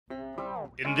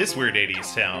In this weird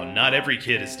 80s town, not every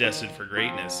kid is destined for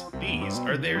greatness. These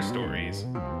are their stories.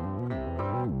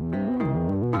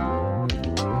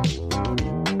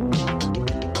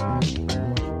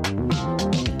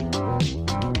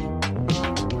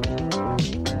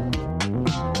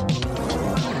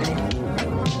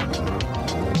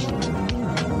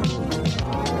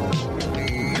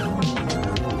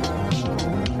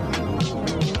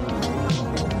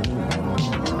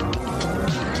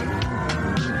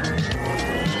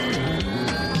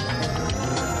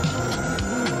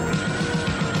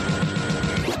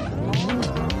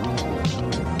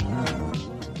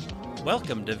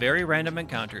 Welcome to Very Random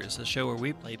Encounters, a show where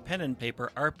we play pen and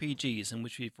paper RPGs in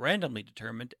which we've randomly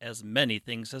determined as many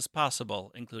things as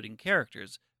possible, including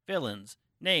characters, villains,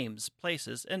 names,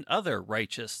 places, and other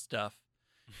righteous stuff.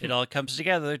 It all comes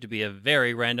together to be a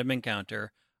very random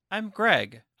encounter. I'm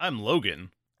Greg. I'm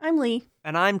Logan. I'm Lee.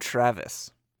 And I'm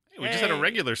Travis. Hey, we just had a Hey.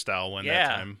 regular style one Yeah.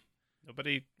 that time.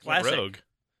 Nobody Classic. went rogue.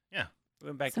 We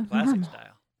went back So to classic normal.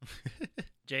 style.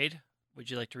 Jade,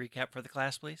 would you like to recap for the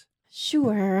class, please?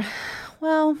 Sure.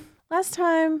 Well, last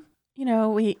time,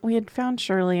 we had found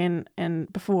Shirley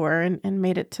and before and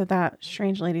made it to that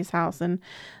strange lady's house. And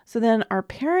so then our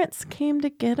parents came to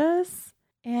get us.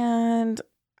 And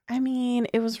I mean,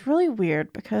 it was really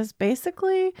weird because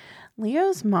basically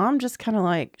Leo's mom just kind of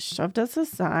like shoved us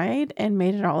aside and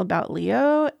made it all about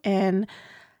Leo. And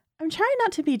I'm trying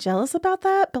not to be jealous about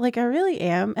that, but like I really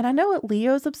am. And I know what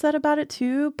Leo's upset about it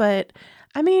too, but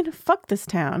I mean, fuck this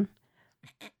town.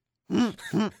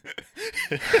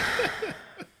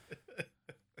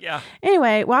 Yeah.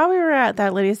 Anyway, while we were at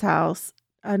that lady's house,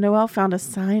 Noelle found a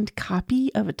signed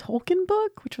copy of a Tolkien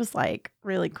book, which was like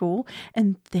really cool.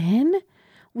 And then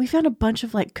we found a bunch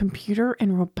of like computer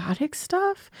and robotic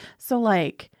stuff. So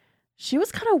like she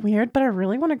was kind of weird, but I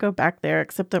really want to go back there,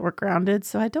 except that we're grounded.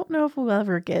 So I don't know if we'll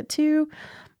ever get to,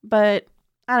 but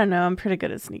I don't know. I'm pretty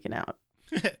good at sneaking out.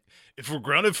 If we're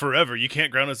grounded forever, you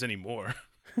can't ground us anymore.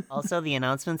 Also, the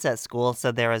announcements at school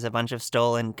said there was a bunch of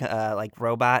stolen,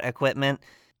 robot equipment,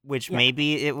 which Yeah.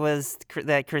 maybe it was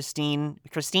that Christine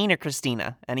or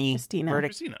Christina? Any Christina.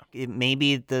 verdict? Christina.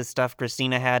 Maybe the stuff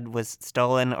Christina had was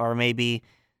stolen, or maybe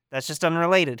that's just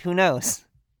unrelated. Who knows?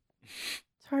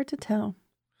 It's hard to tell.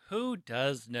 Who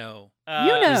does know? You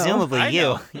know. Presumably I you.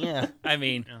 know. Yeah. I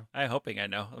mean, Yeah. I'm hoping I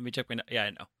know. Let me check my Yeah,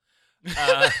 I know.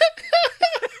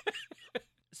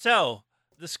 So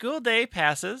the school day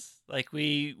passes. Like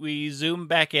we zoom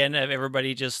back in of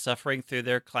everybody just suffering through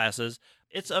their classes.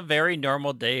 It's a very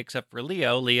normal day except for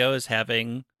Leo. Leo is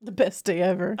having The best day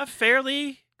ever. a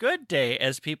fairly good day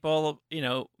as people,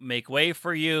 make way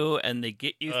for you and they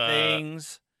get you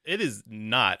things. It is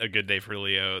not a good day for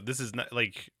Leo. This is not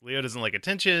like Leo doesn't like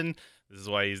attention. This is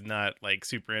why he's not like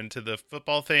super into the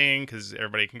football thing because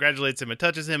everybody congratulates him and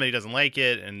touches him and he doesn't like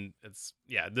it. And this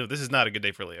is not a good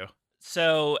day for Leo.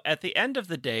 So at the end of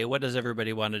the day, what does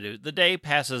everybody want to do? The day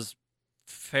passes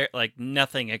like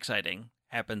nothing exciting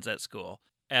happens at school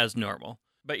as normal.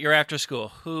 But you're after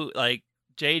school.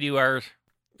 Jade, you are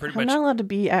pretty I'm much not allowed to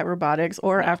be at robotics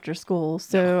or No. after school.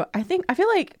 So I feel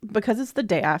like because it's the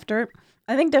day after,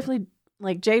 I think definitely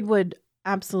like Jade would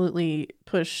absolutely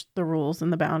push the rules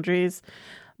and the boundaries.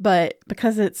 But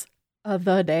because it's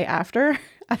the day after,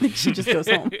 I think she just goes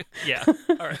home. Yeah.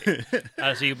 All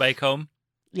right. So you bike home?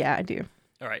 Yeah, I do.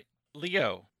 All right.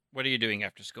 Leo, what are you doing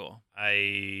after school?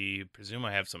 I presume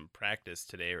I have some practice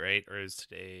today, right? Or is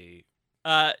today...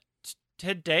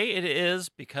 Today it is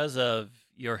because of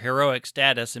your heroic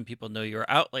status and people know you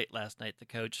were out late last night. The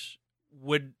coach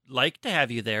would like to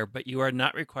have you there, but you are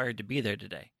not required to be there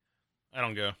today. I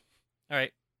don't go. All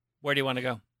right. Where do you want to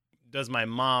go? Does my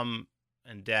mom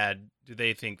and dad, do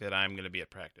they think that I'm going to be at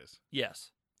practice?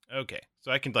 Yes. Okay.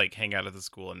 So I can like hang out at the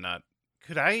school and not...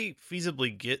 Could I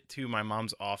feasibly get to my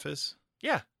mom's office?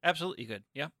 Yeah, absolutely good.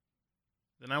 Yeah.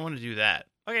 Then I want to do that.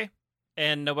 Okay.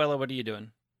 And Noella, what are you doing?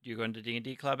 You going to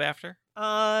D&D club after?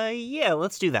 Yeah,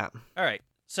 let's do that. All right.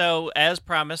 So as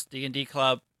promised, D&D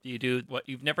club, you do what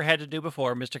you've never had to do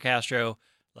before. Mr. Castro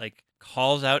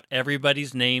calls out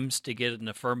everybody's names to get an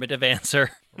affirmative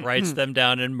answer, writes them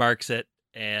down and marks it,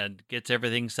 and gets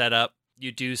everything set up.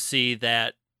 You do see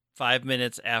that 5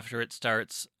 minutes after it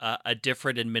starts, a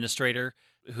different administrator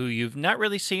who you've not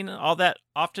really seen all that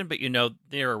often, but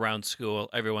they're around school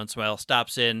every once in a while,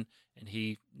 stops in and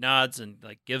he nods and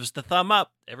gives the thumb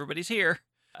up. Everybody's here.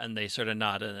 And they sort of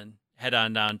nod and then head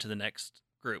on down to the next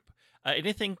group.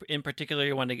 Anything in particular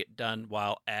you want to get done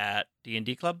while at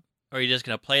D&D Club? Or are you just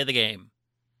going to play the game?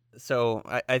 So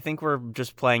I think we're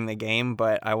just playing the game,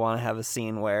 but I want to have a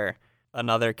scene where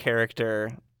another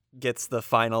character gets the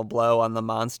final blow on the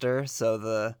monster, so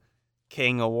the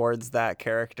King awards that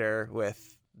character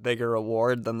with bigger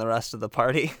award than the rest of the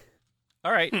party.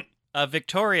 All right.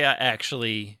 Victoria,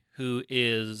 actually, who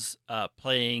is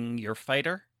playing your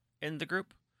fighter in the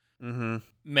group, Mm-hmm.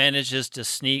 manages to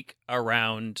sneak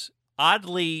around,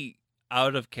 oddly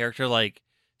out of character, like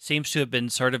seems to have been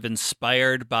sort of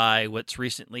inspired by what's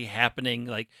recently happening,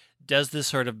 like does this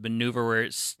sort of maneuver where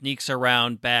it sneaks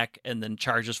around back and then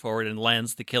charges forward and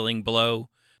lands the killing blow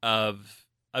of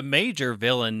a major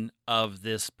villain of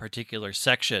this particular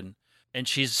section. And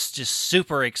she's just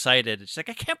super excited. She's like,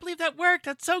 I can't believe that worked.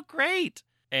 That's so great.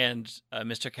 And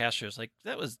Mr. Castro's like,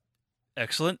 that was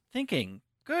excellent thinking.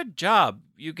 Good job.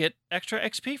 You get extra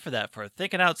XP for that, for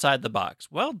thinking outside the box.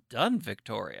 Well done,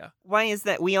 Victoria. Why is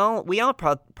that? We all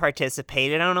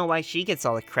participated. I don't know why she gets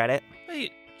all the credit.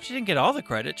 Wait, she didn't get all the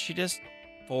credit. She just,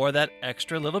 for that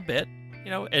extra little bit,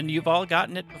 and you've all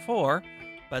gotten it before,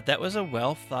 but that was a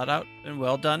well thought out and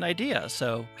well done idea.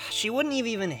 So She wouldn't have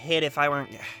even hit if I weren't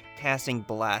casting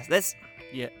blast. That's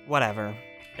yeah, whatever.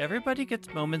 everybody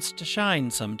gets moments to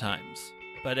shine sometimes,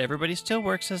 but everybody still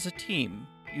works as a team.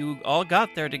 You all got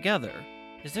there together.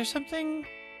 Is there something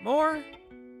more,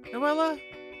 Noella?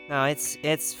 No,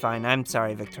 it's fine. I'm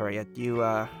sorry, Victoria. You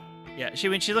Yeah, she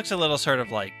looks a little sort of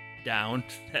like down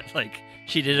that like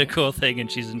she did a cool thing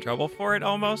and she's in trouble for it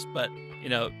almost, but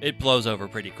it blows over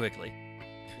pretty quickly.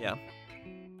 yeah.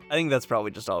 I think that's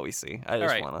probably just all we see. I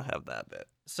just right. want to have that bit.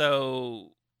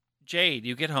 So, Jade,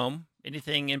 you get home.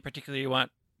 Anything in particular you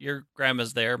want? Your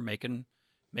grandma's there making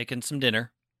some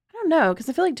dinner. I don't know, because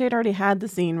I feel like Jade already had the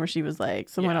scene where she was like,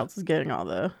 someone Yeah. else is getting all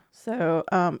the. So,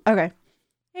 okay.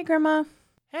 Hey, Grandma.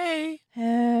 Hey.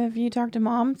 Have you talked to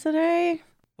Mom today?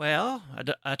 Well,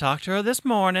 I talked to her this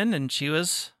morning, and she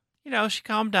was, she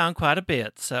calmed down quite a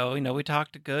bit. So, we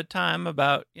talked a good time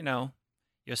about,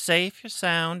 you're safe, you're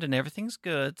sound, and everything's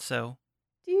good. So,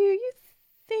 Do you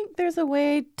think there's a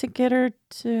way to get her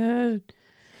to,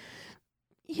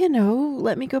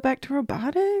 let me go back to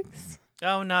robotics?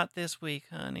 oh, not this week,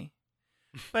 honey.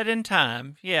 But in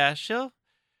time, yeah, she'll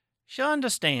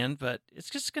understand, but it's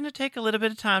just going to take a little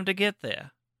bit of time to get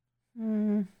there.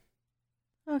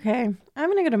 Okay, I'm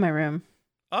gonna go to my room.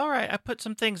 All right, I put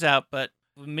some things out, but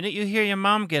the minute you hear your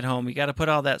mom get home, you got to put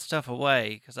all that stuff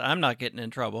away because I'm not getting in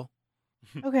trouble.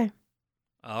 Okay.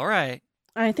 All right.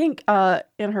 I think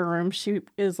in her room she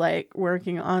is like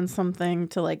working on something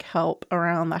to like help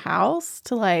around the house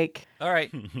to like All right.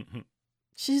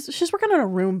 she's working on a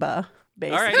Roomba,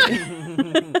 basically.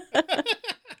 right.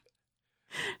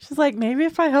 She's like, maybe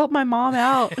if I help my mom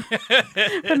out,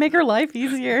 it'd make her life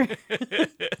easier.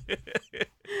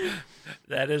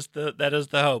 That is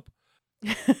the hope.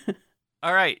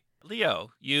 All right,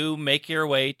 Leo, you make your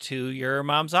way to your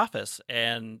mom's office,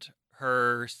 and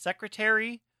her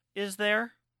secretary is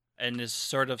there and is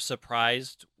sort of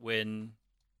surprised when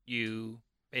you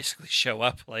basically show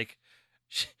up. Like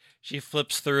she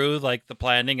flips through like the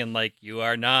planning and like you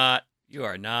are not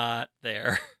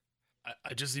there.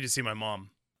 I just need to see my mom.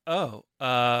 Oh,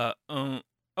 all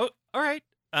right.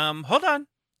 Hold on.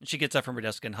 And she gets up from her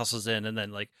desk and hustles in, and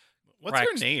then like What's her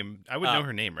cracks- name? I would know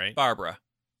her name, right? Barbara.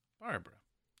 Barbara.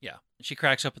 Yeah. She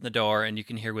cracks open the door, and you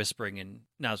can hear whispering. And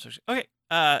now, okay.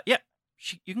 Yeah.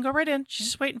 You can go right in. She's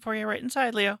just waiting for you right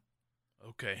inside, Leo.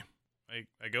 Okay.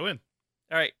 I go in.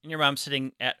 All right. And your mom's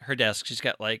sitting at her desk. She's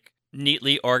got like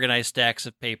neatly organized stacks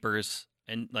of papers,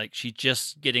 and like she's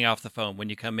just getting off the phone when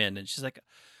you come in, and she's like,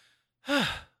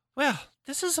 well,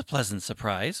 this is a pleasant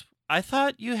surprise. I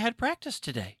thought you had practice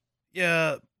today.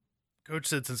 Yeah. Coach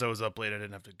said since I was up late, I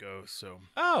didn't have to go. So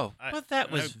Oh, I- well, that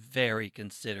was I- very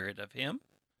considerate of him.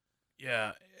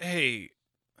 yeah. Hey,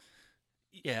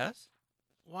 Yes.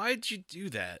 why'd you do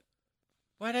that?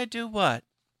 Why'd I do what?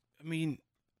 I mean,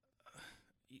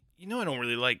 I don't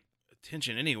really like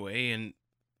attention anyway, and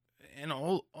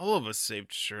all of us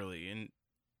saved Shirley, and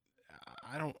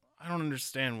I don't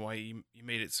understand why you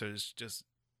made it so it's just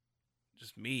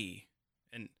me.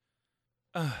 And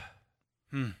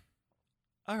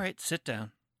All right, sit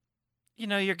down.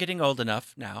 You're getting old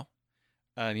enough now.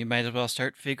 You might as well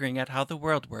start figuring out how the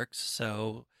world works.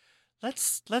 So,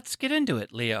 let's get into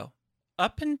it, Leo.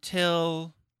 Up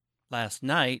until last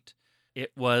night,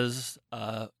 it was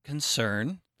a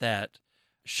concern that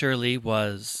Shirley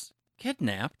was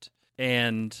kidnapped,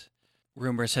 and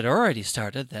rumors had already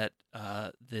started that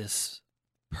this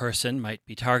person might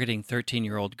be targeting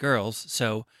 13-year-old girls.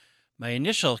 So my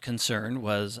initial concern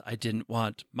was I didn't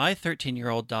want my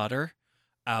 13-year-old daughter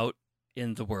out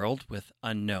in the world with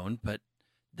unknown, but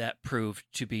that proved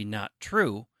to be not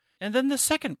true. And then the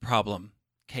second problem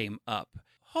came up.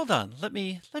 Hold on, let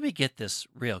me get this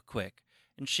real quick.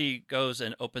 And she goes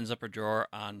and opens up her drawer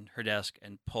on her desk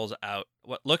and pulls out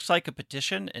what looks like a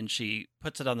petition, and she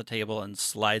puts it on the table and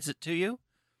slides it to you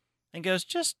and goes,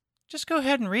 just go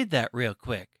ahead and read that real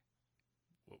quick.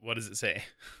 What does it say?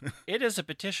 It is a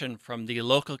petition from the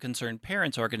local concerned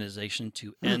parents organization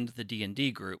to end the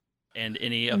D&D group and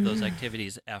any of those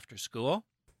activities after school.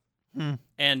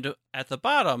 And at the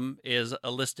bottom is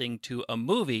a listing to a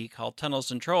movie called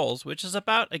Tunnels and Trolls, which is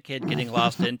about a kid getting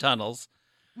lost in tunnels.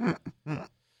 And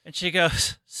she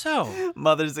goes, so...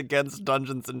 Mothers Against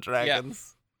Dungeons and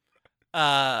Dragons.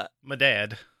 My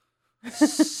dad.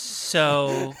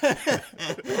 So...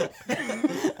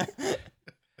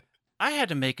 I had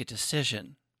to make a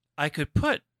decision. I could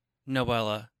put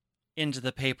Noella into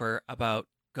the paper about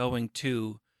going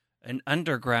to an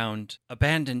underground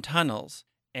abandoned tunnels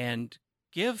and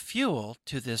give fuel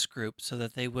to this group so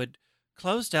that they would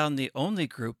close down the only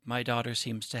group my daughter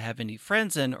seems to have any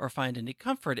friends in or find any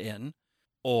comfort in,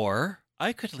 or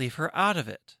I could leave her out of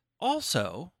it.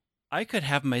 Also, I could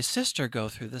have my sister go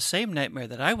through the same nightmare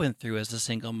that I went through as a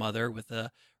single mother with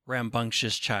a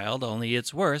rambunctious child, only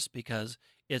it's worse because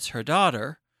it's her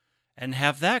daughter, and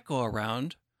have that go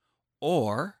around,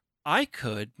 or I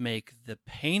could make the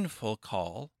painful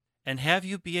call and have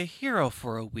you be a hero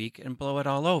for a week and blow it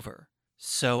all over.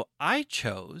 So I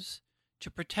chose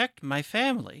to protect my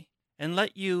family and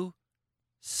let you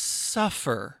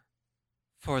suffer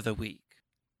for the week.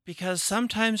 Because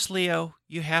sometimes, Leo,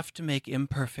 you have to make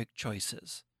imperfect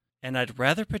choices. And I'd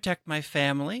rather protect my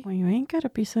family Well, you ain't got to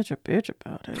be such a bitch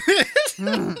about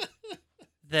it.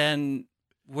 than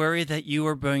worry that you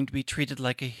are going to be treated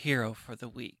like a hero for the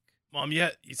week. Mom,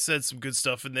 yeah, you said some good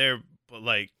stuff in there, but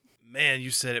like, man, you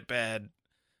said it bad.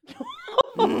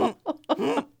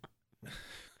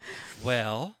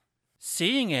 Well,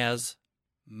 seeing as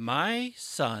my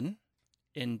son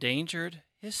endangered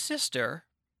his sister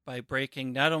by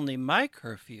breaking not only my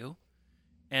curfew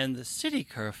and the city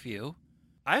curfew,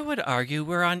 I would argue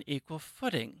we're on equal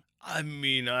footing. I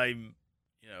mean, I'm,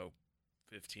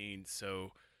 15,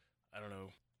 so I don't know.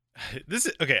 This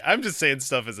is okay. I'm just saying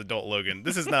stuff as adult Logan.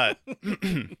 This is not.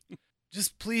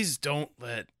 Just please don't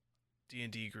let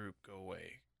D&D group go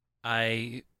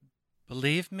away.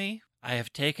 Believe me, I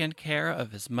have taken care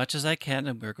of as much as I can,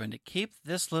 and we're going to keep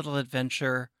this little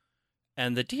adventure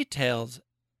and the details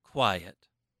quiet.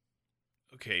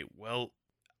 Okay, well,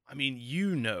 I mean,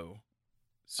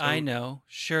 So, I know.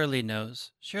 Shirley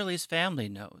knows. Shirley's family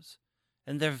knows.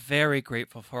 And they're very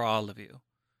grateful for all of you.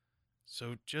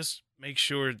 So just make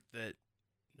sure that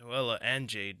Noella and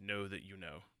Jade know that you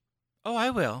know. Oh, I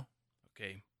will.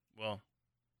 Okay, well,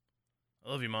 I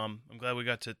love you, Mom. I'm glad we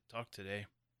got to talk today.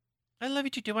 I love you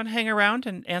too. Do you want to hang around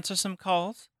and answer some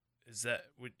calls?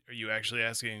 Are you actually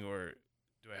asking, or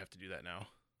do I have to do that now?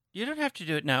 You don't have to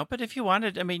do it now, but if you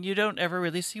wanted, I mean, you don't ever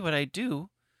really see what I do.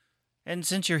 And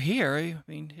since you're here,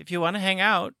 I mean, if you want to hang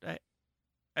out,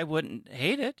 I wouldn't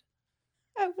hate it.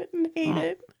 I wouldn't hate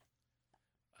it.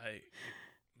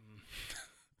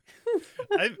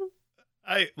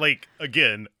 I like,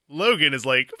 again, Logan is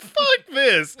like, fuck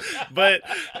this, but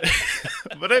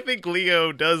but I think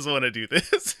Leo does want to do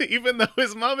this, even though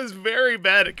his mom is very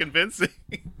bad at convincing.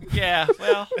 Yeah,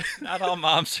 well, not all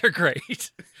moms are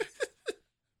great.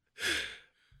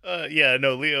 Yeah,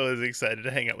 no, Leo is excited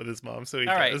to hang out with his mom, so he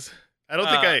All right. does. I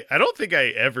don't think I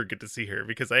ever get to see her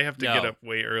because I have to get No. up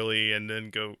way early and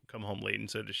then come home late, and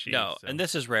so does she. No, so. and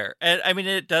this is rare. And I mean,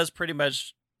 it does pretty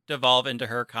much devolve into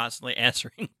her constantly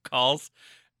answering calls.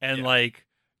 And Yeah. like,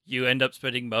 you end up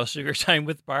spending most of your time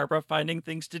with Barbara finding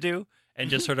things to do and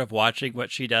just sort of watching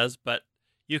what she does. But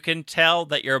you can tell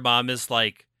that your mom is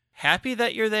like happy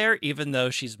that you're there, even though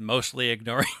she's mostly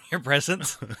ignoring your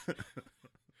presence.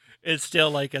 It's still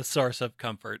like a source of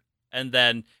comfort. And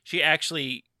then she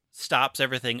actually stops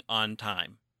everything on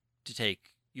time to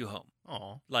take you home.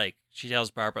 Aw. Like, she tells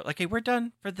Barbara, like, hey, we're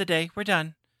done for the day. We're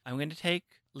done. I'm going to take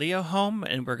Leo home,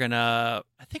 and I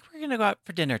think we're going to go out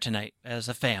for dinner tonight as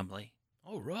a family.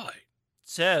 All right.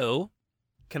 So,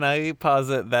 Can I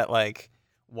posit that, like,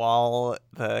 while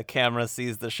the camera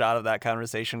sees the shot of that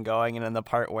conversation going, and in the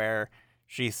part where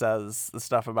she says the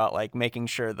stuff about, like, making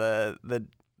sure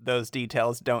those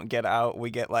details don't get out, we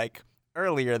get, like,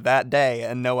 earlier that day,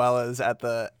 and Noella's at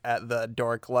the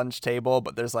dork lunch table,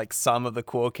 but there's like some of the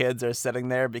cool kids are sitting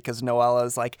there because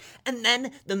Noella's like, And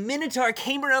then the Minotaur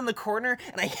came around the corner,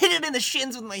 and I hit it in the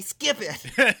shins with my skippet.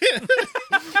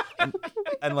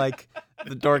 and like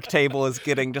the dork table is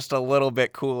getting just a little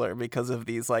bit cooler because of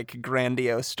these like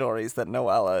grandiose stories that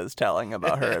Noella is telling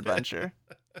about her adventure.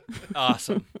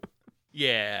 awesome.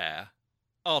 Yeah.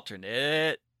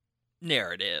 Alternate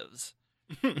narratives.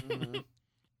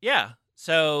 Yeah.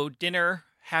 So dinner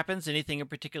happens. Anything in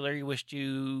particular you wish do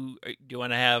you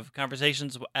want to have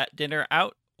conversations at dinner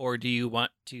out, or do you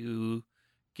want to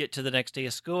get to the next day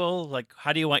of school? Like,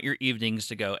 how do you want your evenings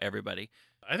to go, everybody?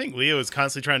 I think Leo is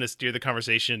constantly trying to steer the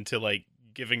conversation to like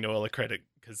giving Noella credit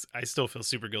because I still feel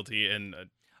super guilty. And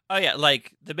Oh yeah,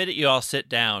 like the minute you all sit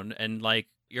down and like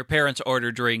your parents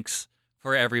order drinks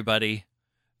for everybody.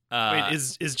 wait,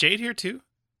 is Jade here too?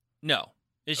 No,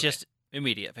 it's Okay. just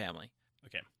immediate family.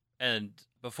 Okay. And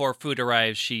before food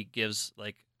arrives, she gives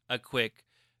like a quick,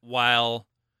 while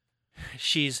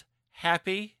she's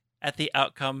happy at the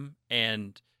outcome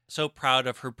and so proud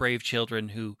of her brave children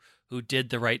who did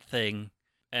the right thing,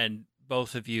 and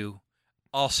both of you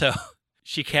also,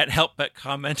 she can't help but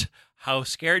comment how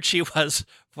scared she was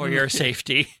for your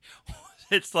safety.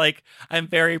 It's like, I'm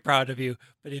very proud of you,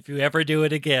 but if you ever do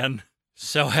it again,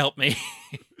 so help me.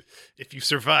 If you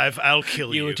survive, I'll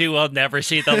kill you. You two will never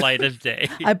see the light of day.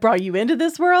 I brought you into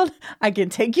this world. I can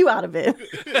take you out of it.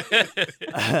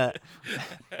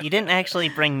 You didn't actually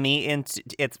bring me into.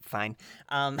 It's fine.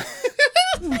 I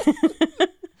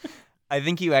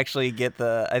think you actually get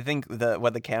the. I think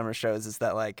what the camera shows is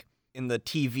that like in the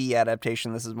TV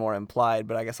adaptation, this is more implied,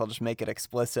 but I guess I'll just make it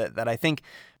explicit that I think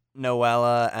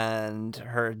Noella and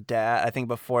her dad. I think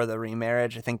before the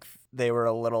remarriage, I think they were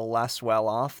a little less well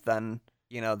off than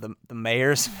the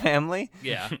mayor's family.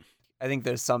 Yeah. I think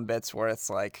there's some bits where it's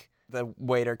like the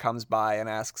waiter comes by and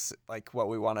asks like what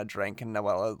we want to drink, and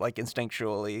Noella like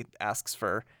instinctually asks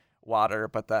for water,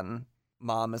 but then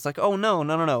mom is like, "Oh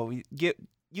no,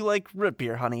 you like root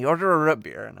beer, honey? Order a root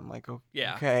beer." And I'm like, "Oh,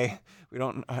 Yeah. okay, we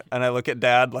don't." And I look at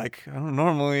Dad like, "I don't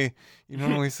normally. You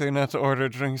normally say not to order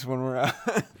drinks when we're out."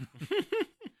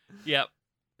 Yep.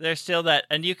 There's still that.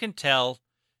 And you can tell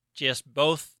just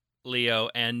both Leo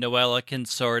and Noella can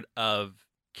sort of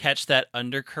catch that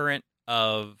undercurrent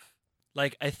of,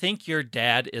 like, I think your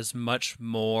dad is much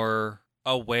more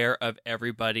aware of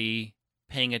everybody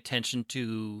paying attention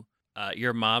to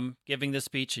your mom giving the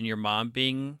speech and your mom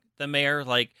being the mayor.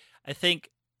 Like, I think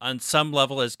on some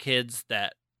level as kids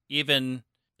that even,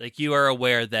 like, you are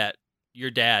aware that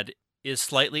your dad is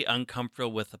slightly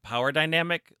uncomfortable with the power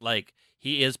dynamic. Like,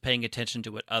 he is paying attention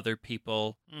to what other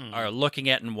people are looking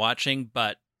at and watching,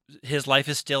 but his life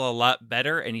is still a lot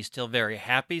better and he's still very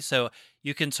happy. So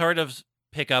you can sort of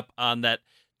pick up on that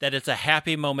it's a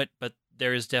happy moment, but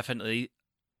there is definitely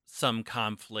some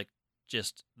conflict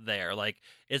just there. Like,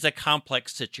 it's a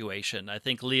complex situation. I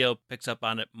think Leo picks up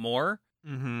on it more,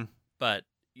 Mm-hmm. but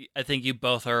I think you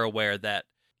both are aware that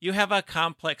you have a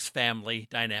complex family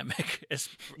dynamic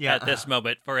at this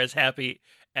moment, for as happy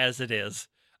as it is.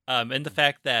 And the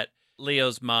fact that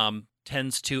Leo's mom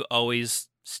tends to always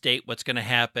state what's going to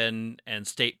happen and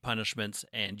state punishments,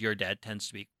 and your dad tends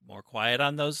to be more quiet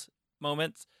on those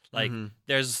moments. Like,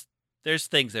 there's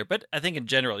things there, but I think in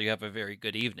general you have a very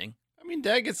good evening. I mean,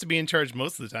 Dad gets to be in charge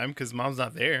most of the time because Mom's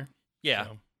not there. Yeah,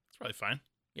 So it's probably fine.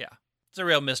 yeah. It's a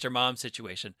real Mr. Mom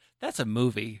situation. That's a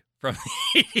movie from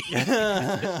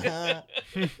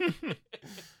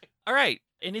All right.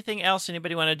 Anything else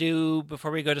anybody want to do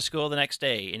before we go to school the next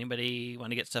day? Anybody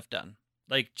want to get stuff done?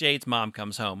 Like, Jade's mom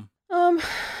comes home. I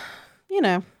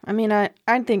mean, I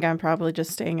think I'm probably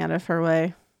just staying out of her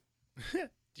way. Do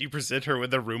you present her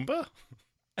with a Roomba?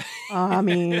 I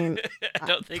mean, I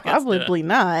don't think that's probably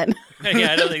not. done.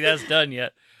 Yeah, I don't think that's done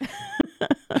yet.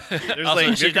 There's Also,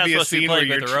 like, she's there not could be a supposed to be scene where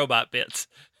playing with the robot bits.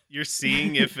 you're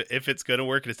seeing if it's gonna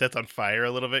work and it sets on fire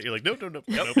a little bit. You're like, nope. Nope.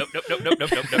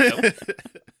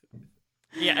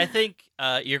 Yeah, I think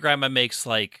your grandma makes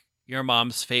like your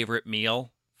mom's favorite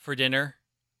meal for dinner.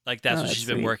 Like, that's Oh, what that's she's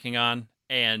been sweet. working on.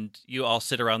 And you all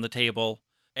sit around the table,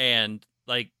 and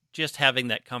like just having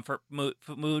that comfort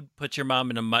mood puts your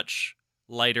mom in a much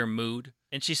lighter mood.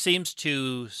 And she seems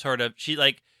to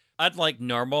unlike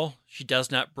normal, she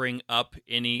does not bring up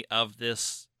any of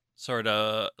this sort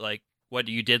of like what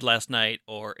you did last night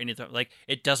or anything. Like,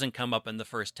 it doesn't come up in the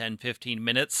first 10, 15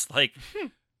 minutes. Like,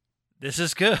 this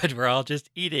is good. We're all just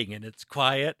eating and it's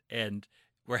quiet and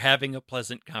we're having a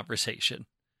pleasant conversation.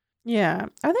 Yeah,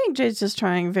 I think Jade's just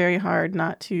trying very hard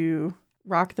not to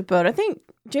rock the boat. I think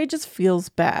Jade just feels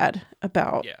bad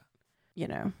about,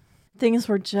 things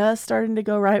were just starting to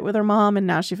go right with her mom, and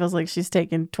now she feels like she's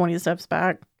taken 20 steps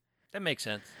back. That makes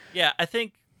sense. Yeah, I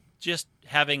think just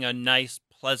having a nice,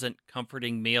 pleasant,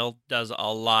 comforting meal does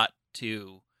a lot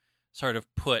to sort of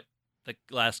put the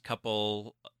last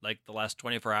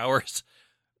 24 hours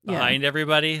behind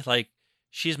everybody. Like,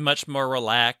 she's much more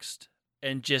relaxed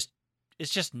and it's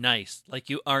just nice. Like,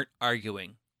 you aren't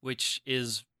arguing, which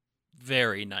is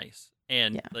very nice.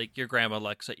 And like, your grandma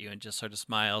looks at you and just sort of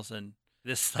smiles, and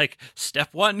This like step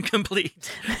 1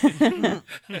 complete.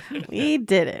 We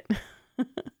did it.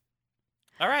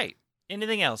 All right.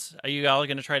 Anything else? Are you all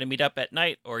going to try to meet up at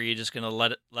night, or are you just going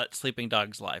to let sleeping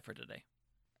dogs lie for today?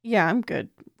 Yeah, I'm good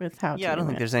with how. Yeah, I don't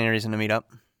think there's any reason to meet up.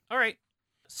 All right.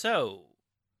 So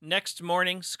next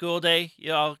morning, school day.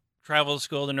 You all travel to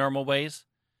school the normal ways.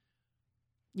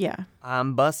 Yeah,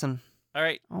 I'm bussing. All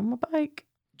right. on my bike.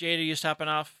 Jade, are you stopping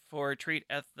off for a treat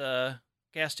at the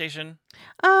gas station?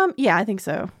 Yeah, I think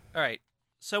so. All right.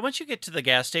 So once you get to the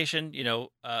gas station,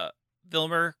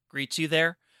 Vilmer greets you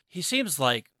there. He seems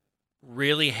like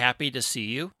really happy to see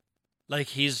you. Like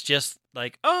he's just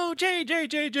like, oh, Jade.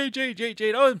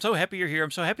 Oh, I'm so happy you're here.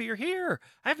 I'm so happy you're here.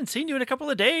 I haven't seen you in a couple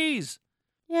of days.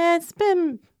 Yeah, it's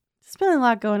been a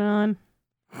lot going on.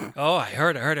 Oh, I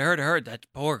heard. That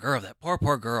poor girl. That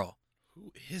poor girl.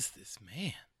 Who is this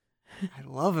man? I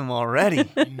love him already.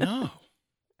 I know.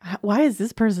 Why is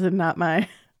this person not my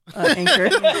anchor?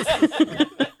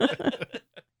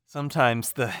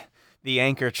 Sometimes the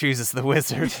anchor chooses the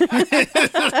wizard.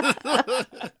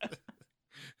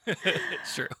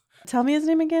 It's true. Tell me his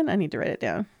name again. I need to write it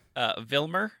down.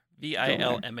 Vilmer,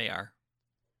 Vilmar.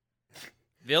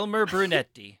 Vilmer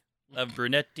Brunetti of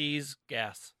Brunetti's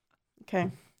Gas.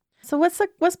 Okay. So what's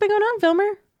been going on,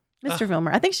 Vilmer? Mr.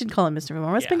 Vilmer. I think she'd call him Mr.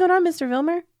 Vilmer. What's been Yeah. going on, Mr.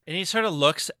 Vilmer? And he sort of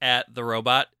looks at the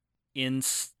robot in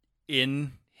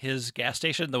his gas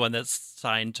station, the one that's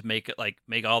signed to make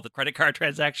all the credit card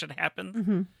transaction happen.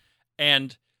 Mm-hmm.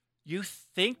 And you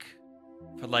think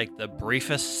for like the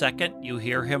briefest second you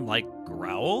hear him like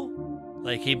growl,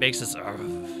 like he makes this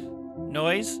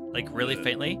noise, like really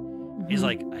faintly. He's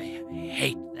like, I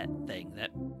hate that thing,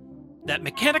 that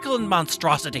mechanical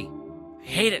monstrosity. I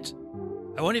hate it.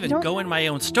 I won't even You don't- go in my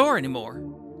own store anymore.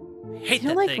 I hate You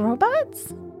that don't like thing.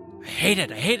 robots? I hate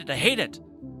it. I hate it.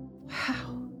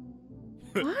 Wow.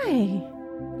 Why?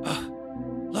 Ugh,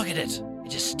 look at it. It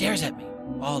just stares at me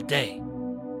all day,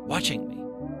 watching me.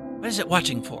 What is it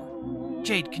watching for?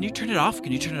 Jade, can you turn it off?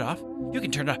 You can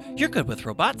turn it off. You're good with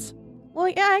robots. Well,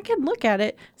 yeah, I can look at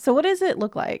it. So what does it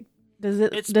look like? Is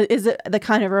It's- it the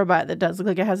kind of robot that does look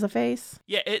like it has a face?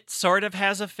 Yeah, it sort of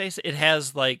has a face. It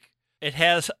has like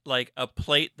a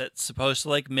plate that's supposed to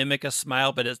like mimic a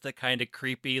smile, but it's the kind of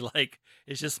creepy, like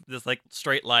it's just this like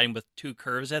straight line with 2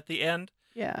 curves at the end.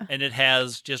 Yeah. And it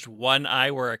has just one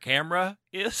eye where a camera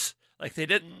is. Like they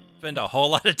didn't spend a whole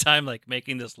lot of time like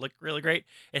making this look really great.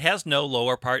 It has no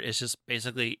lower part. It's just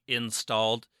basically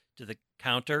installed to the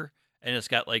counter, and it's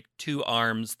got like 2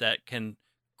 arms that can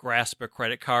grasp a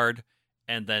credit card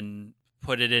and then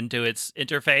put it into its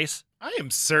interface. I am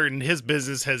certain his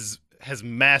business has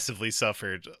massively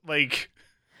suffered. Like,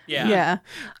 Yeah. Yeah.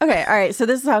 Okay. All right. So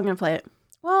this is how I'm going to play it.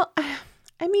 Well,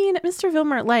 I mean, Mr.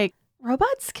 Vilmer, like,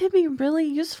 robots can be really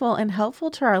useful and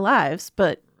helpful to our lives,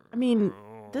 but I mean,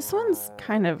 this one's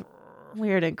kind of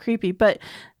weird and creepy. But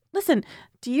listen,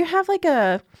 do you have like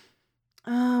a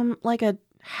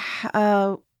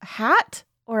hat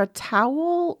or a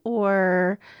towel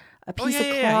or a piece of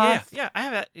cloth? Yeah. I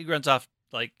have it. He runs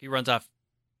off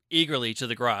eagerly to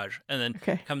the garage and then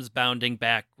Okay. comes bounding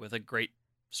back with a great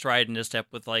stride in his step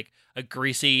with like a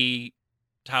greasy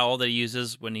towel that he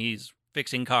uses when he's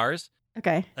fixing cars.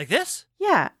 Okay. Like this?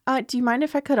 Yeah. Do you mind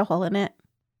if I cut a hole in it?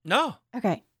 No.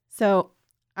 Okay. So,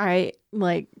 I'm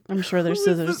sure there's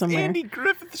Who is scissors this somewhere. Andy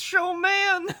Griffith show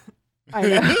man? I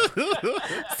know.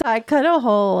 So I cut a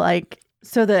hole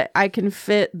so that I can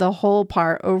fit the whole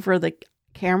part over the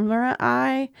camera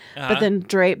eye, Uh-huh. but then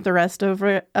drape the rest of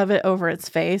it over its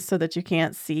face so that you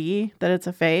can't see that it's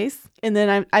a face. And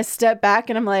then I step back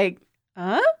and I'm like,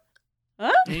 huh?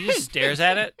 And he just stares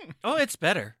at it. Oh, it's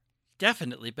better.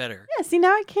 Definitely better. Yeah, see, now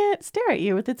I can't stare at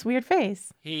you with its weird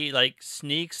face. He like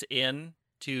sneaks in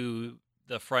to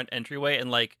the front entryway and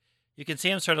like you can see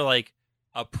him sort of like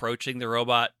approaching the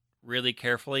robot really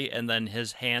carefully, and then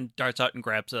his hand darts out and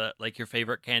grabs like your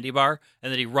favorite candy bar,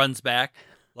 and then he runs back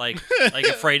like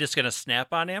afraid it's gonna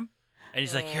snap on him. And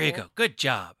he's like, "Here you go. Good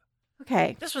job.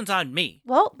 Okay. This one's on me."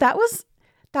 Well, that was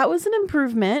an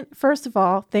improvement. First of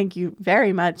all, thank you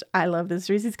very much. I love this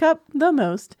Reese's Cup the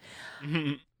most.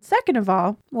 Second of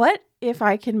all, what if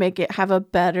I can make it have a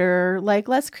better,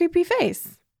 less creepy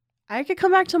face? I could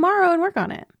come back tomorrow and work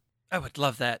on it. I would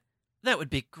love that. That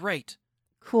would be great.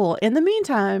 Cool. In the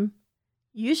meantime,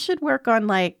 you should work on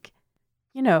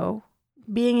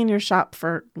being in your shop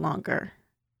for longer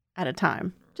at a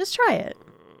time. Just try it.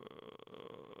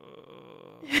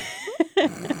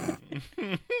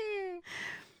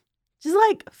 Just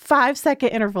 5-second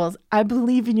intervals. I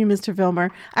believe in you, Mr. Vilmer.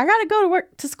 I gotta go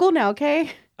to school now,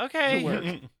 okay?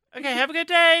 Okay. Okay, have a good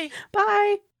day.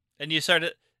 Bye. And you start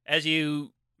it as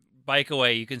you bike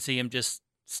away, you can see him just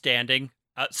standing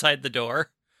outside the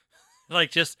door. Like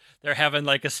just they're having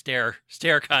like a stare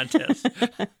contest.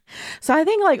 So I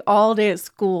think like all day at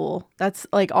school, that's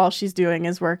like all she's doing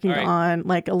is working All right. on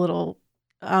like a little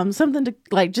something to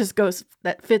like just goes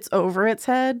that fits over its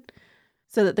head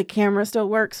so that the camera still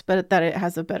works, but that it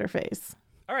has a better face.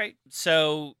 All right.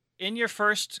 So in your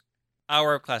first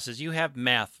hour of classes, you have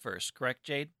math first, correct,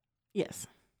 Jade? Yes.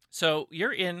 So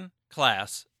you're in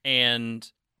class, and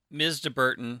Ms.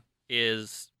 DeBurton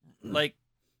is like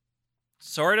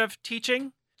sort of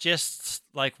teaching, just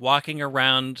like walking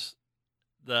around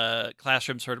the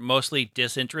classroom, sort of mostly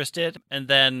disinterested. And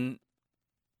then,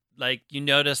 like, you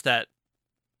notice that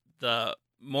the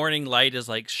morning light is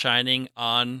like shining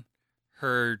on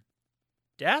her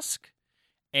desk,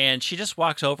 and she just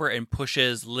walks over and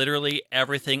pushes literally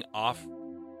everything off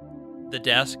the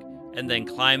desk and then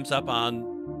climbs up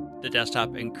on the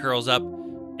desktop and curls up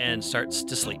and starts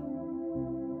to sleep.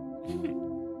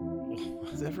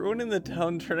 Is everyone in the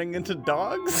town turning into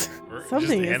dogs? Or just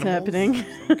Something is animals happening. of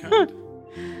some kind.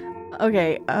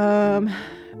 Okay.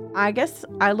 I guess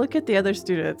I look at the other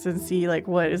students and see like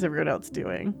what is everyone else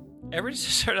doing. Everybody's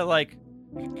just sort of like,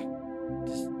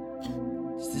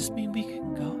 does this mean we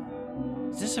can go?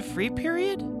 Is this a free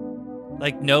period?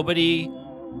 Like nobody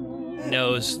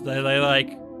knows. They're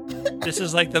like, this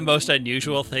is like the most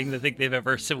unusual thing they think they've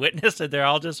ever witnessed, and they're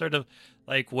all just sort of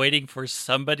like waiting for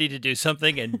somebody to do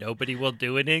something, and nobody will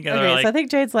do anything. And Okay, they're like, so I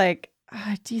think Jade's like,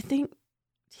 do you think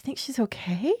she's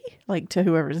okay? Like to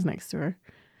whoever's next to her.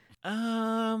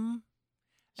 I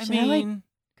Should I, like, mean,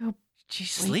 go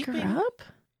she's Wake sleeping. her up?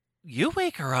 You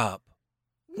wake her up.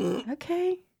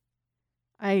 Okay.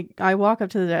 I walk up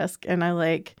to the desk and I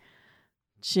like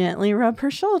gently rub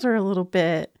her shoulder a little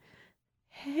bit.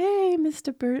 Hey,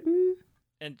 Mr. Burton.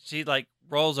 And she like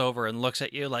rolls over and looks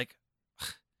at you like,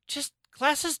 just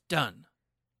class is done.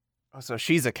 Oh, so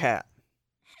she's a cat.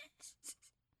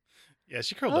 Yeah,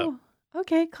 she curled up. Oh,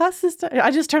 okay. Class is done. I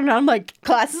just turned around. I'm like,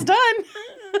 class is done.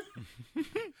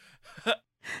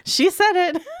 She said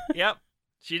it. Yep,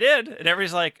 she did. And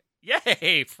everybody's like,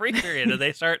 yay, free period. And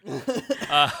they start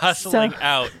hustling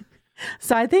out.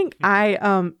 So I think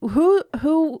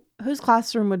whose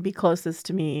classroom would be closest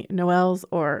to me, Noelle's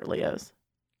or Leo's?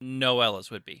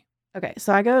 Noella's would be. Okay,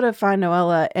 so I go to find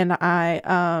Noella and I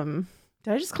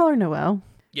did I just call her Noelle?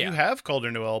 Yeah. You have called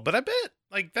her Noelle, but I bet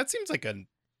like that seems like a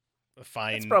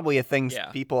fine. That's probably a thing Yeah.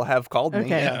 people have called me.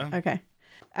 Okay. Yeah. Okay.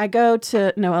 I go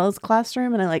to Noella's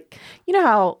classroom and I like, you know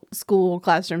how school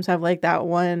classrooms have like that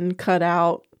one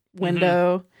cutout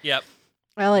window? Yep.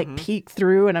 I like Mhm. peek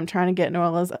through and I'm trying to get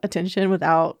Noella's attention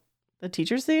without the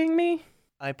teacher seeing me.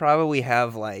 I probably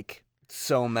have like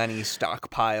so many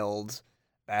stockpiled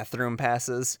bathroom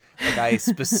passes. Like I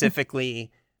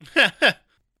specifically,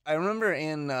 I remember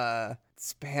in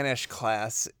Spanish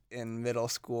class in middle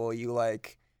school, you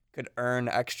like could earn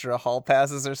extra hall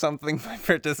passes or something by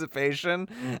participation.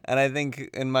 And I think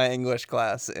in my English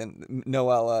class, and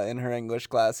Noella in her English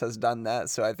class has done that.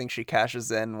 So I think she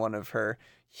cashes in one of her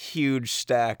huge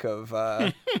stack of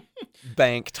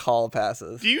banked hall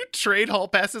passes. Do you trade hall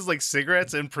passes like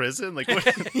cigarettes in prison? Like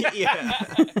what? Yeah.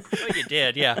 Well, you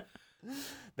did, yeah.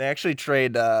 They actually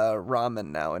trade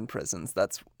ramen now in prisons.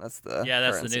 That's the Yeah,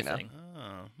 that's the currency new now. thing.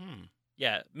 Oh,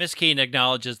 Yeah, Miss Keene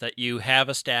acknowledges that you have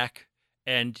a stack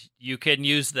and you can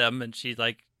use them, and she's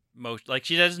like,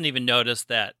 she doesn't even notice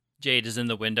that Jade is in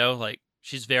the window. Like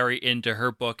she's very into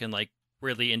her book and like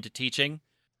really into teaching,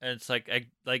 and it's like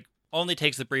only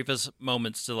takes the briefest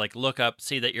moments to like look up,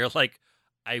 see that you're like,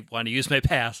 I want to use my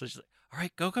pass. So she's like, all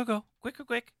right, go,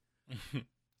 quick.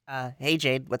 Hey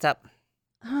Jade, what's up?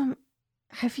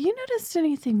 Have you noticed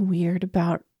anything weird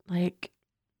about like,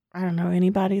 I don't know,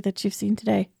 anybody that you've seen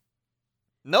today?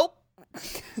 Nope.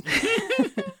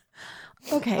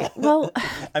 Okay, well,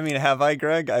 I mean, have I,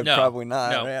 Greg? I've No, probably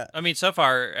not. No, Yeah. I mean, so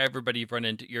far everybody you've run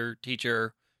into, your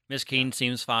teacher, Miss Keene,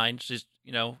 seems fine. She's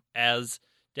as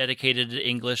dedicated to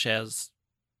English as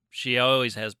she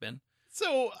always has been.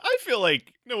 So I feel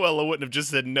like Noella wouldn't have just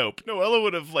said nope. Noella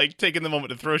would have like taken the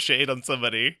moment to throw shade on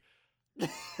somebody.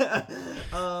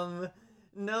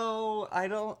 No, I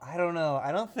don't know.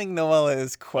 I don't think Noella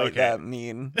is quite Okay. that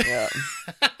mean. Yeah.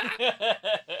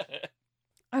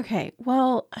 okay,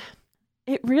 well,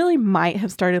 it really might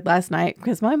have started last night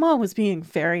because my mom was being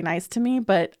very nice to me,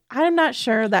 but I'm not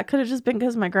sure. That could have just been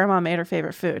because my grandma made her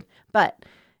favorite food. But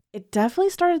it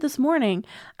definitely started this morning.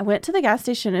 I went to the gas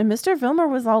station and Mr. Vilmer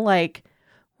was all like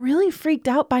really freaked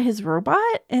out by his robot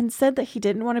and said that he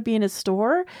didn't want to be in his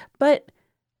store. But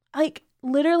like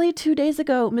literally 2 days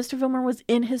ago, Mr. Vilmer was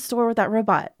in his store with that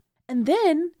robot. And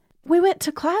then we went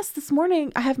to class this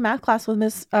morning. I have math class with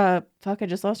Miss, I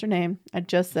just lost her name. I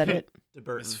just said it.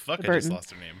 Miss Fuck, I Burton. just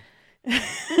lost her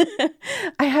name.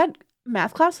 I had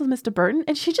math class with Mr. Burton,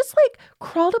 and she just like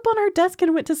crawled up on her desk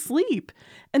and went to sleep.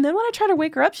 And then when I tried to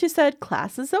wake her up, she said,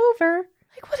 "Class is over."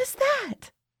 Like, what is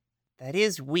that? That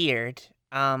is weird.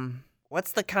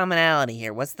 What's the commonality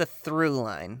here? What's the through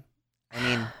line? I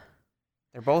mean,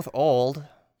 they're both old.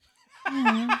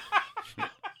 Yeah.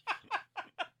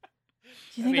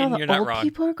 Do you think mean, all you're the not old wrong.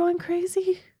 people are going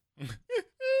crazy?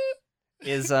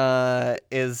 Is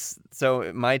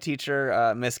so my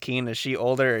teacher, Miss Keene, is she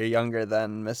older or younger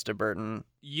than Mr. Burton?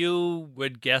 You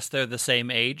would guess they're the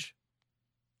same age.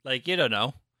 Like, you don't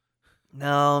know.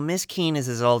 No, Miss Keene is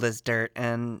as old as dirt,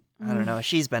 and I don't Mm. know,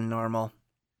 she's been normal.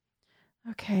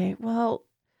 Okay, well,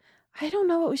 I don't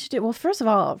know what we should do. Well, first of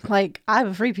all, like, I have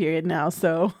a free period now,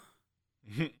 so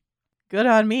good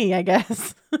on me, I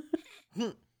guess.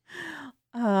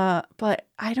 But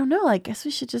I don't know. I guess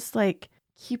we should just like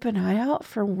keep an eye out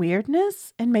for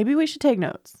weirdness, and maybe we should take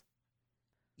notes.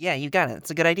 Yeah, you got it. It's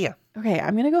a good idea. Okay,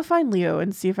 I'm gonna go find Leo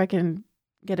and see if I can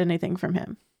get anything from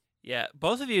him. Yeah,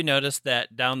 both of you notice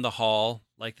that down the hall,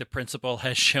 like the principal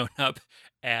has shown up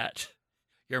at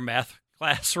your math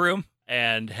classroom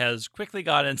and has quickly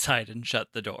gone inside and shut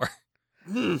the door.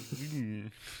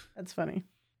 That's funny.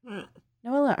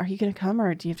 Noella, are you gonna come,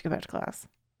 or do you have to go back to class?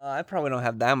 I probably don't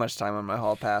have that much time on my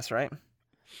hall pass, right?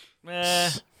 I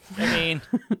mean,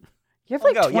 You have I'll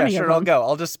like go. 20 Yeah, sure, of I'll them. go.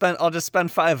 I'll just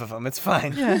spend 5 of them. It's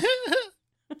fine. Yeah.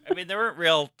 there weren't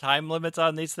real time limits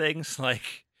on these things.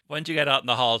 Like once you got out in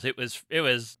the halls, it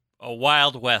was a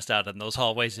wild west out in those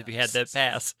hallways if you had that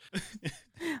pass.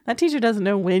 That teacher doesn't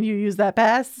know when you use that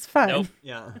pass. It's fine. Nope.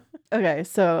 Yeah. Okay,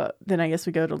 so then I guess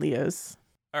we go to Leo's.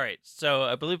 All right, so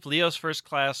I believe Leo's first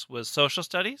class was social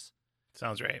studies.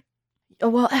 Sounds right. Oh,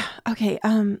 well, okay.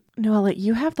 Noella,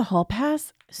 you have the hall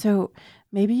pass, so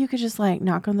maybe you could just like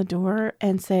knock on the door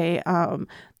and say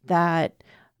that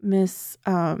Miss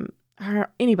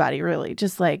anybody really,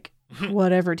 just like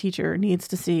whatever teacher needs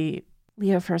to see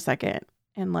Leo for a second,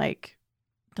 and like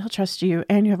they'll trust you,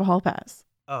 and you have a hall pass.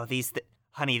 Oh,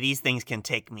 honey, these things can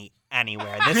take me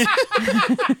anywhere. This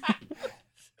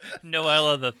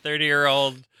Noella, the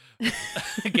 30-year-old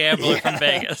gambler from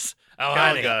Vegas. Oh,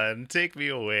 honey, Calgon, take me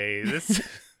away. This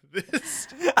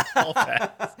hall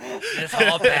pass. this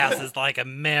hall pass is like a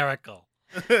miracle.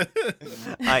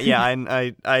 Yeah,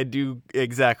 I do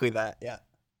exactly that. Yeah.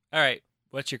 All right,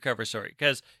 what's your cover story?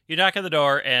 Because you knock on the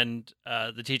door and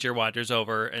the teacher wanders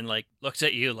over and like looks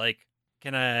at you like,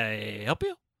 "Can I help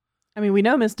you?" I mean, we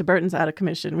know Mr. Burton's out of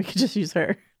commission. We could just use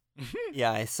her.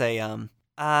 Yeah, I say,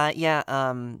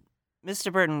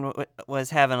 Mr. Burton was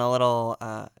having a little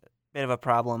bit of a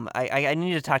problem. I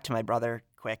need to talk to my brother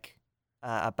quick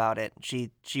about it. She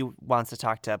wants to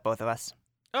talk to both of us.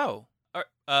 Oh,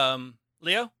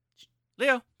 Leo,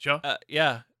 Joe?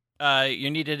 yeah,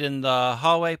 you're needed in the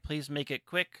hallway. Please make it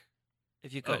quick,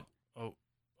 if you could. Oh,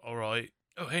 all right.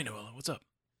 Oh, hey, Noella, what's up?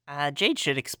 Jade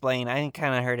should explain. I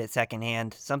kind of heard it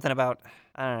secondhand. Something about,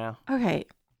 I don't know. Okay,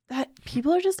 that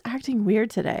people are just acting weird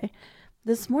today.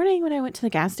 This morning when I went to the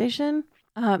gas station,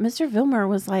 Mr. Vilmer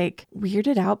was like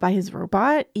weirded out by his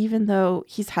robot, even though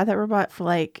he's had that robot for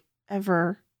like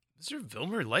ever. Mr.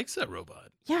 Vilmer likes that robot.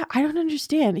 Yeah, I don't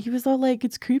understand. He was all like,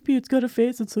 "It's creepy. It's got a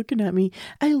face. It's looking at me."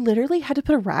 I literally had to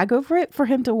put a rag over it for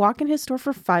him to walk in his store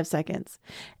for 5 seconds.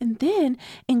 And then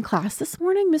in class this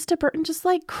morning, Mr. Burton just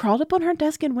like crawled up on her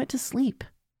desk and went to sleep.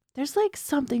 There's like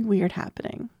something weird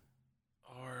happening.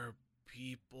 Are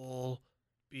people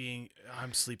being...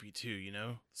 I'm sleepy too, you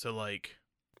know? So, like...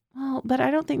 Well, but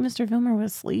I don't think Mr. Vilmer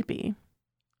was sleepy.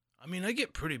 I mean, I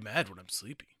get pretty mad when I'm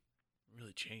sleepy. I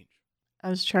really change. I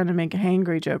was trying to make a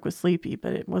hangry joke with sleepy,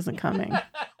 but it wasn't coming.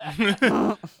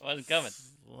 Wasn't coming.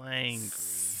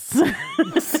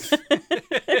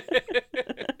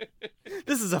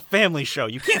 this is a family show.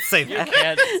 You can't say You that.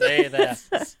 can't say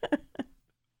that.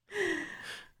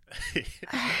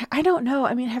 I don't know.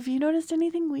 I mean, have you noticed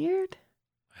anything weird?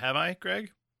 Have I,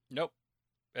 Greg? Nope.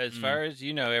 As far as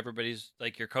you know, everybody's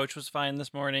like, your coach was fine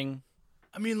this morning.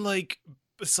 I mean, like,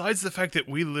 besides the fact that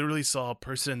we literally saw a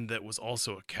person that was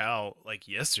also a cow, like,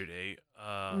 yesterday,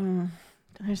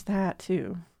 There's that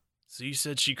too. so you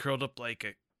said she curled up like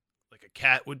a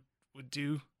cat would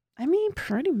do? I mean,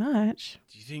 pretty much.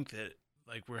 Do you think that,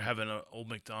 like, we're having an old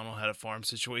MacDonald had a farm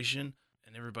situation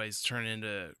and everybody's turning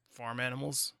into farm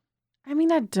animals? I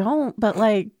mean, I don't, but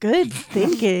like, good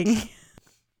thinking.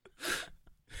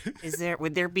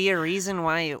 Would there be a reason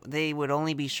why they would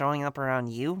only be showing up around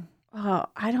you? Oh,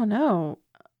 I don't know.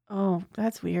 Oh,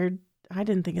 that's weird. I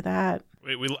didn't think of that.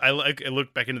 Wait, I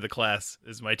looked back into the class.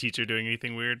 Is my teacher doing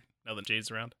anything weird? now that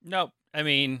Jade's around? Nope. I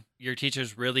mean, your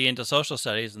teacher's really into social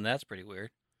studies, and that's pretty weird.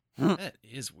 That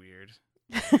is weird.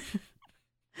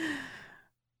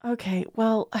 Okay,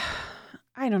 well,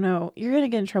 I don't know. You're going to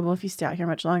get in trouble if you stay out here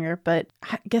much longer, but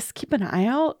I guess keep an eye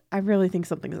out. I really think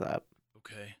something's up.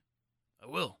 Okay, I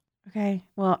will. Okay,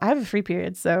 well, I have a free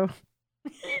period, so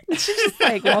she just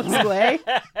like walks away,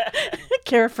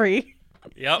 carefree.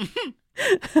 Yep.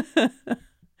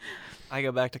 I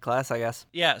go back to class, I guess.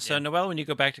 Yeah, so Yeah. Noelle, when you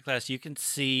go back to class, you can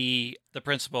see the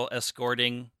principal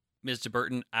escorting Ms.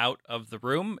 DeBurton out of the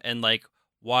room and like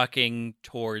walking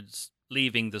towards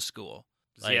leaving the school.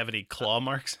 Does he have any claw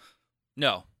marks?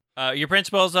 No. Your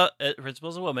principal's a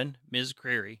woman, Ms.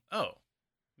 Creary. Oh,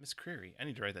 Miss Creary. I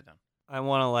need to write that down. I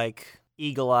want to like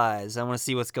eagle eyes. I want to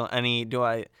see what's going.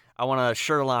 I want a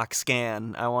Sherlock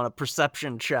scan. I want a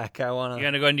perception check. I want You're to.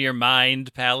 going to go into your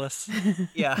mind palace?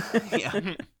 Yeah,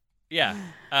 yeah. Yeah,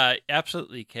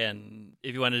 absolutely can.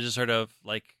 If you want to just sort of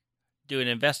like do an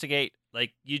investigate,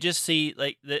 like you just see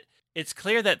like that. It's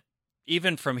clear that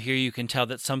even from here you can tell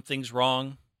that something's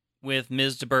wrong with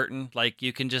Ms. DeBurton. Like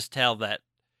you can just tell that,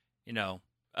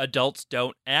 adults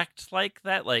don't act like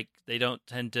that. Like they don't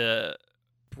tend to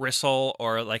bristle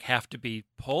or like have to be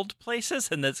pulled places,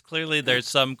 and that's clearly there's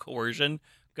some coercion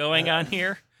going on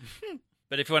here.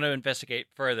 But if you want to investigate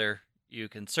further, you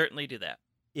can certainly do that.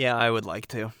 Yeah, I would like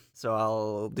to. So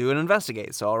I'll do an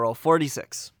investigate. So I'll roll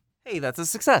 46. Hey, that's a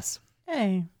success.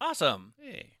 Hey, Awesome.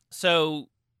 Hey. So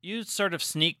you sort of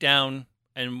sneak down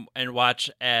and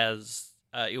watch as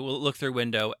you will look through a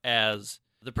window as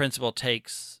the principal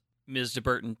takes Ms.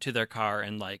 DeBurton to their car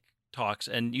and like talks,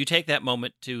 and you take that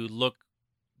moment to look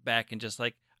back and just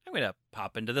like, I'm gonna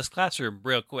pop into this classroom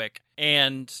real quick,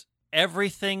 and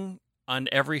everything on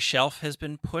every shelf has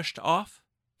been pushed off.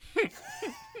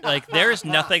 Like there's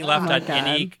nothing left my on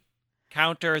any God.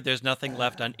 counter. There's nothing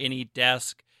left on any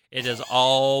desk. It has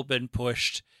all been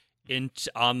pushed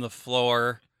on the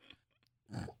floor.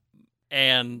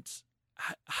 And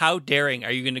how daring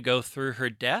are you going to go through her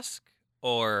desk?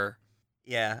 Or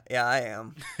Yeah, I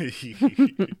am.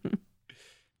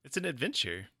 It's an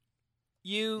adventure.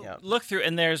 you Yep. look through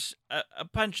and there's a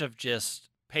bunch of just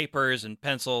papers and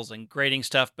pencils and grading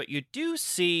stuff, but you do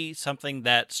see something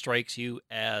that strikes you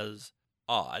as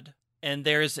odd. And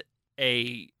there's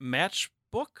a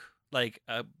matchbook, like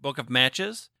a book of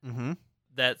matches, Mm-hmm.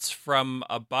 that's from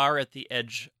a bar at the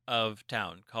edge of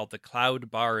town called the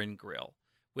Cloud Bar and Grill,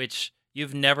 which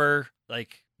you've never,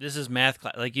 like, this is math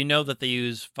class. Like, you know that they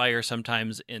use fire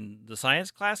sometimes in the science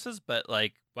classes, but,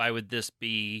 like, why would this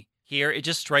be here? It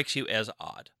just strikes you as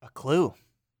odd. A clue.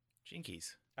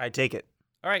 Jinkies. I'd take it.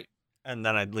 All right. And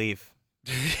then I'd leave.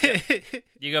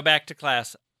 You go back to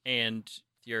class, and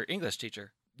your English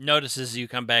teacher notices you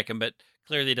come back, but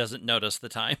clearly doesn't notice the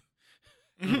time.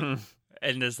 Mhm.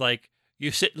 And is like,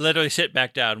 you literally sit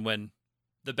back down when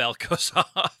the bell goes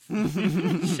off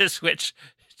to switch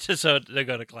to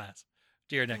go to class,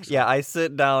 to your next Yeah, I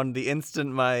sit down the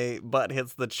instant my butt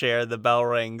hits the chair, the bell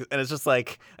rings, and it's just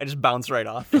like I just bounce right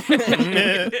off.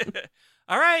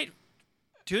 All right,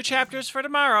 2 chapters for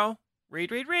tomorrow.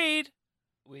 Read.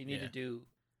 We need Yeah. to do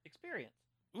experience.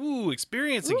 Ooh,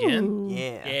 experience again. Ooh.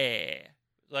 Yeah. Yeah.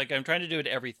 Like, I'm trying to do it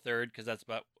every third because that's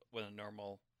about what a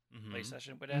normal Mhm. play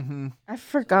session would have. Mm-hmm. I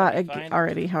forgot Let me find-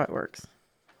 already how it works.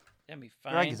 Let me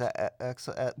Greg find.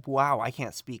 is wow, I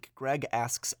can't speak. Greg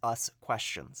asks us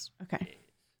questions, Okay.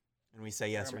 and we say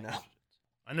yes or no.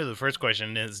 I know the first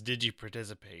question is, did you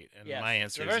participate? And Yes. my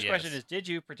answer The is first yes. question is, did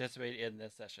you participate in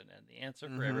this session? And the answer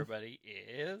for Mhm. everybody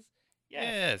is yes.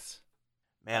 yes.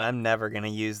 Man, I'm never gonna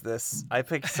use this. I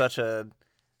picked such a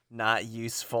not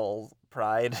useful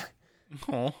pride.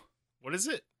 Oh, what is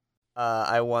it?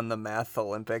 I won the math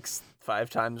Olympics 5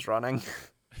 times running.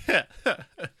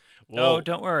 No, Whoa.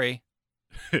 don't worry.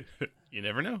 You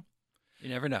never know. You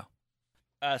never know.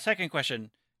 Second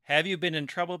question. Have you been in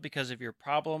trouble because of your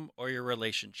problem or your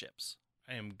relationships?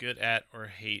 I am good at or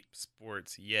hate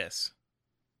sports. Yes.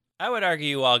 I would argue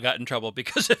you all got in trouble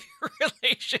because of your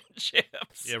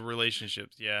relationships. Yeah,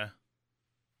 relationships. Yeah.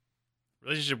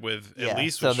 Relationship with Yeah, at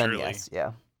least so with then Shirley. yes,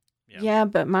 yeah. Yeah. Yeah,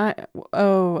 but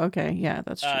okay. Yeah,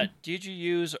 that's true. Did you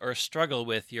use or struggle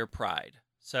with your pride?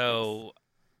 So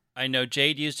I know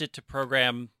Jade used it to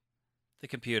program the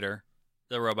computer,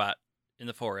 the robot in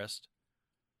the forest.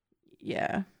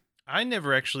 Yeah. I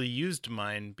never actually used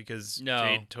mine because No.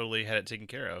 Jade totally had it taken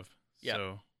care of. Yep.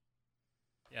 So,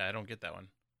 yeah, I don't get that one.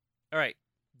 All right.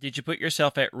 Did you put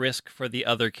yourself at risk for the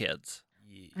other kids?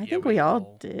 I think we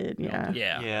all did. Yeah.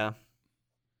 Yeah. Yeah.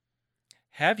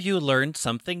 Have you learned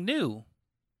something new?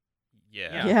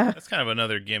 Yeah. Yeah. That's kind of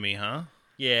another gimme, huh?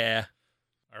 Yeah.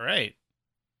 All right.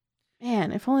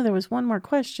 Man, if only there was one more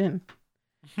question.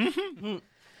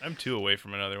 I'm 2 away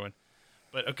from another one.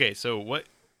 But okay, so what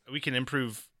we can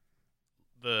improve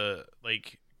the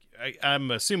like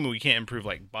I'm assuming we can't improve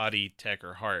like body, tech,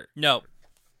 or heart. No.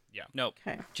 Yeah. Nope.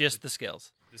 Okay. Just the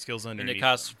skills. The skills And underneath. it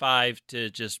costs 5 to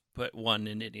just put 1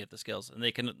 in any of the skills. And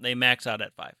they max out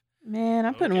at 5. Man,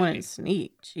 I'm putting one Okay. in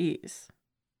sneak. Jeez.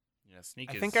 Yeah,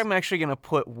 sneak I is. think I'm actually gonna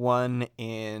put one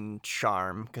in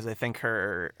charm because I think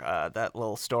her that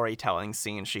little storytelling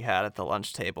scene she had at the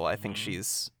lunch table. I think Mhm.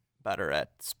 she's better at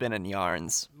spinning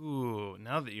yarns. Ooh,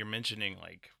 now that you're mentioning,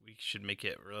 like, we should make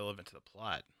it relevant to the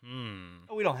plot.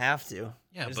 Oh, we don't have to.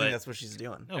 Yeah, I just but think that's what she's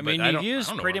doing. no, I but mean, I you've don't- I used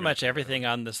don't know pretty what I'm much gonna everything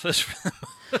on this list for the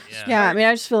most Yeah. Yeah, I mean,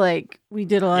 I just feel like we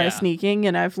did a lot of Yeah. sneaking,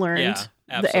 and I've learned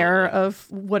Yeah, the error absolutely.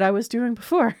 of what I was doing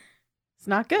before. It's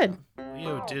not good.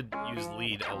 Leo did use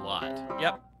lead a lot.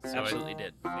 Yep, So absolutely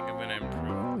did. I think I'm gonna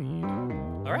improve lead.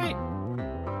 All right.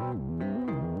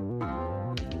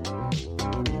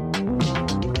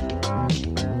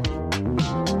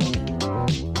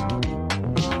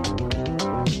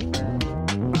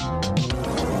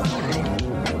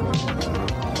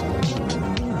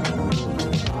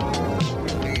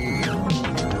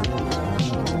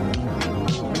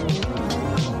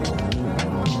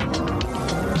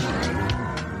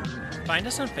 Find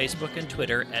us on Facebook and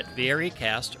Twitter at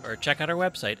VREcast or check out our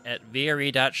website at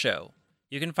VRE.show.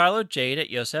 You can follow Jade at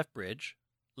Yosef Bridge,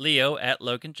 Leo at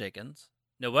Logan Jenkins,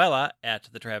 Noella at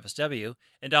the Travis W,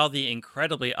 and all the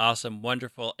incredibly awesome,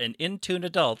 wonderful, and in-tune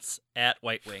adults at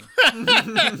White Wing.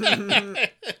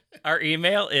 Our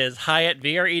email is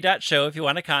hi@vre.show if you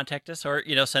want to contact us or,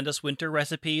 send us winter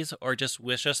recipes or just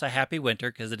wish us a happy winter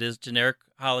because it is generic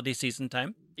holiday season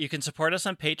time. You can support us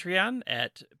on Patreon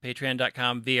at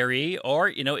patreon.com/VRE or,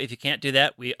 if you can't do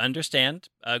that, we understand.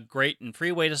 A great and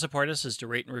free way to support us is to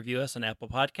rate and review us on Apple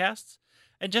Podcasts.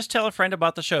 And just tell a friend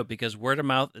about the show because word of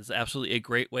mouth is absolutely a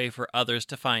great way for others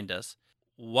to find us.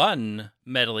 One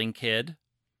meddling kid,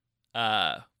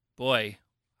 boy,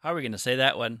 how are we going to say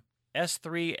that one?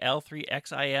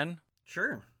 S3L3XIN?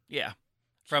 Sure. Yeah.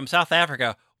 From South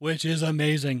Africa, which is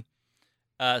amazing.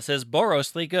 Says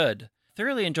Borosly good.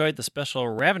 Thoroughly enjoyed the special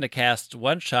Ravnicast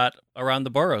one-shot around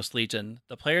the Boros Legion.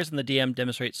 The players and the DM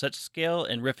demonstrate such skill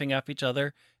in riffing off each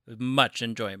other with much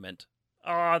enjoyment.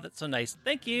 Oh, that's so nice.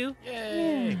 Thank you.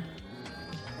 Yay!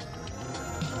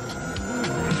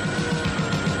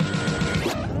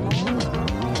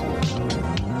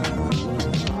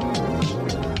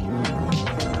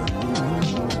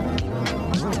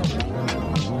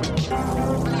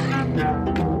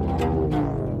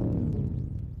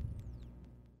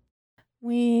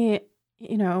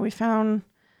 We found,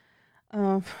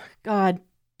 God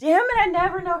damn it, I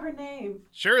never know her name.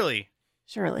 Shirley.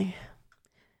 Shirley.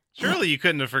 Surely you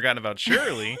couldn't have forgotten about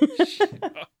Shirley. Oh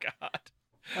God.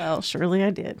 Well, surely I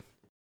did.